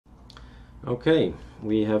Okay,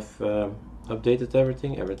 we have updated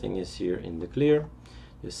everything. Everything is here in the clear.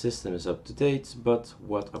 The system is up to date, but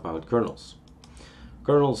what about kernels?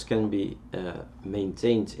 Kernels can be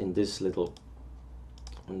maintained in this little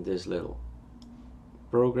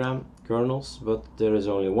program, kernels, but there is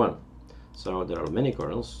only one. So there are many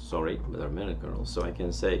kernels, sorry, but there are many kernels. So I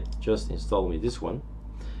can say just install me this one,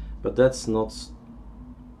 but that's not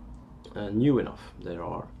new enough. There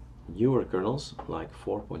are newer kernels like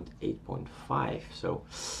 4.8.5, so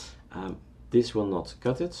this will not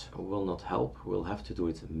cut it, will not help. We'll have to do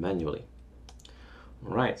it manually.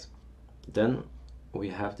 Right, then we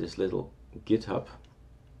have this little GitHub.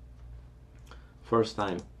 First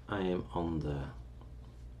time I am on the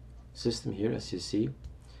system here, as you see,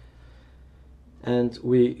 and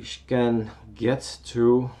we can get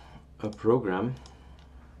to a program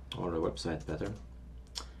or a website better,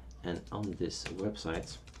 and on this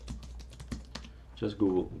website just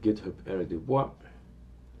Google GitHub Erik Dubois.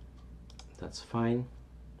 That's fine.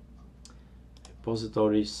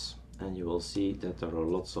 Repositories, and you will see that there are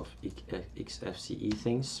lots of XFCE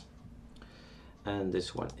things, and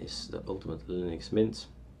this one is the Ultimate Linux Mint.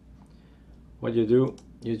 What you do,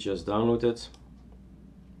 you just download it,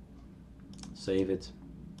 save it.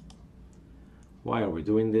 Why are we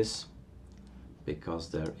doing this? Because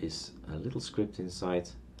there is a little script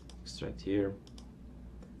inside. Extract here,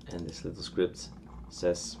 and this little script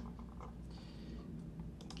says,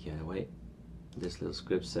 get away, this little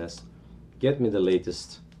script says, get me the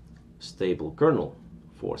latest stable kernel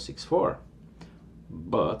 4.64,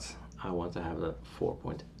 but I want to have the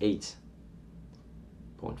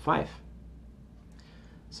 4.8.5.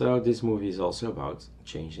 So this movie is also about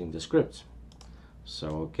changing the script. So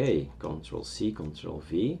okay, Control C, Control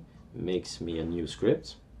V makes me a new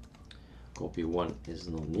script. Copy one is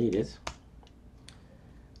not needed,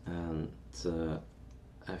 and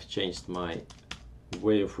I've changed my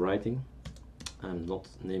way of writing. I'm not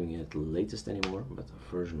naming it latest anymore, but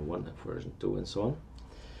version 1 and version 2 and so on.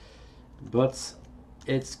 But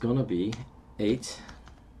it's gonna be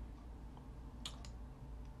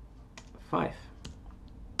 8.5.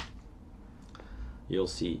 You'll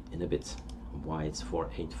see in a bit why it's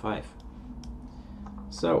 4.8.5.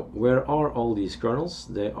 So where are all these kernels?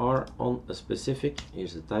 They are on a specific,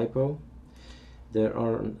 here's a typo, they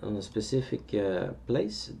are on a specific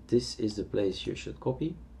place. This is the place you should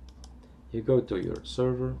copy. You go to your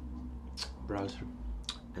server, browser,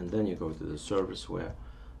 and then you go to the servers where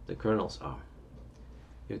the kernels are.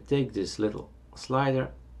 You take this little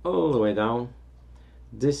slider all the way down.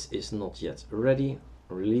 This is not yet ready.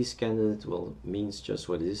 Release candidate, well, means just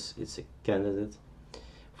what it is. It's a candidate.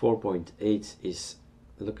 4.8 is,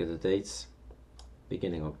 look at the dates,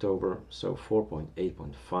 beginning October, so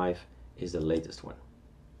 4.8.5 is the latest one.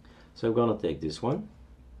 So I'm gonna take this one,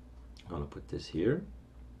 I'm gonna put this here,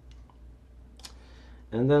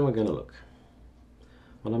 and then we're gonna look.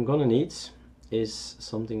 What I'm gonna need is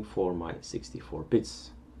something for my 64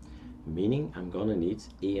 bits, meaning I'm gonna need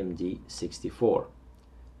AMD 64.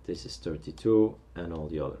 This is 32 and all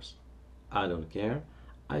the others. I don't care,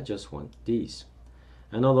 I just want these.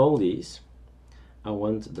 And not all these, I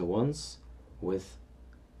want the ones with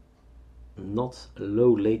not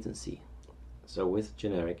low latency, so with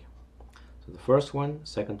generic. So the first one,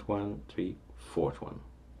 second one, three, fourth one.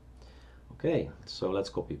 Okay, so let's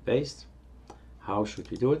copy paste. How should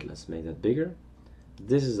we do it? Let's make that bigger.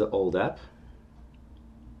 This is the old app.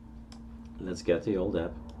 Let's get the old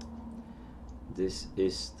app. This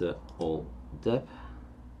is the old app,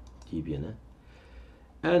 Debian,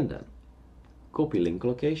 and then copy link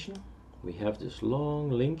location. We have this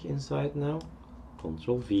long link inside now.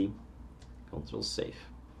 Control V, Control save.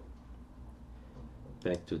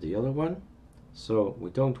 Back to the other one. So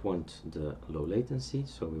we don't want the low latency,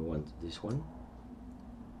 so we want this one.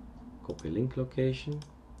 Copy link location.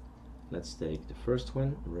 Let's take the first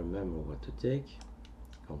one. Remember what to take.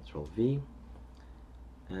 Control V.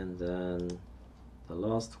 And then the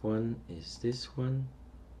last one is this one.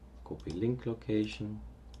 Copy link location.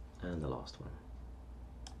 And the last one.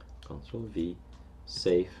 Control V,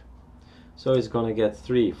 save. So it's gonna get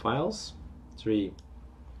 3 files, 3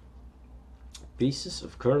 pieces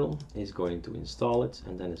of kernel, is going to install it,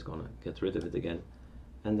 and then it's gonna get rid of it again,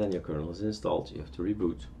 and then your kernel is installed. You have to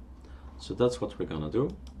reboot. So that's what we're gonna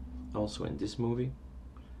do also in this movie.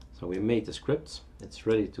 So we made the script, it's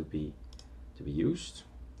ready to be used.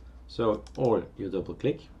 So, or you double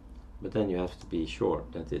click, but then you have to be sure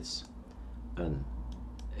that it's an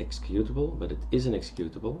executable, but it is an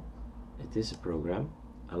executable. It is a program.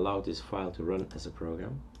 Allow this file to run as a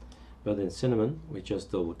program. But in Cinnamon, we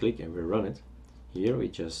just double click and we run it. Here we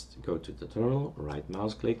just go to the terminal, right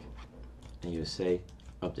mouse click, and you say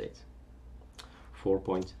update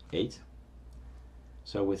 4.8.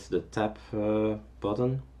 So with the tab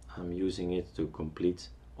button, I'm using it to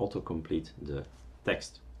auto-complete the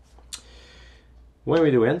text. When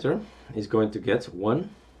we do enter, it's going to get 1.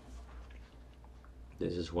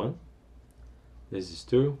 This is 1. This is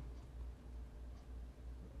 2.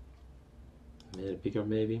 A little bigger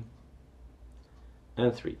maybe.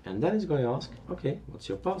 And 3. And then it's going to ask, okay, what's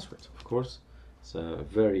your password? Of course, it's a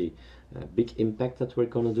very big impact that we're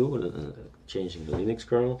going to do. Changing the Linux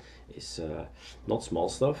kernel is not small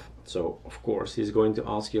stuff. So, of course, he's going to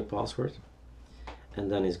ask your password.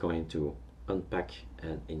 And then he's going to unpack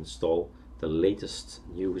and install the latest,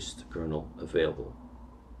 newest kernel available.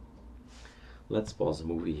 Let's pause the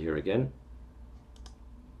movie here again.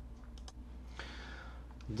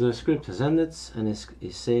 The script has ended and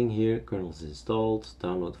is saying here kernel is installed,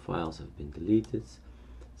 download files have been deleted.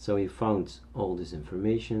 So he found all this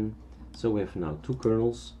information. So we have now 2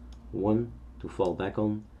 kernels, 1 to fall back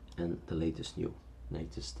on and the latest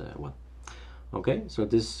one. Okay, so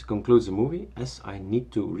this concludes the movie, as I need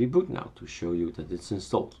to reboot now to show you that it's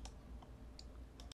installed.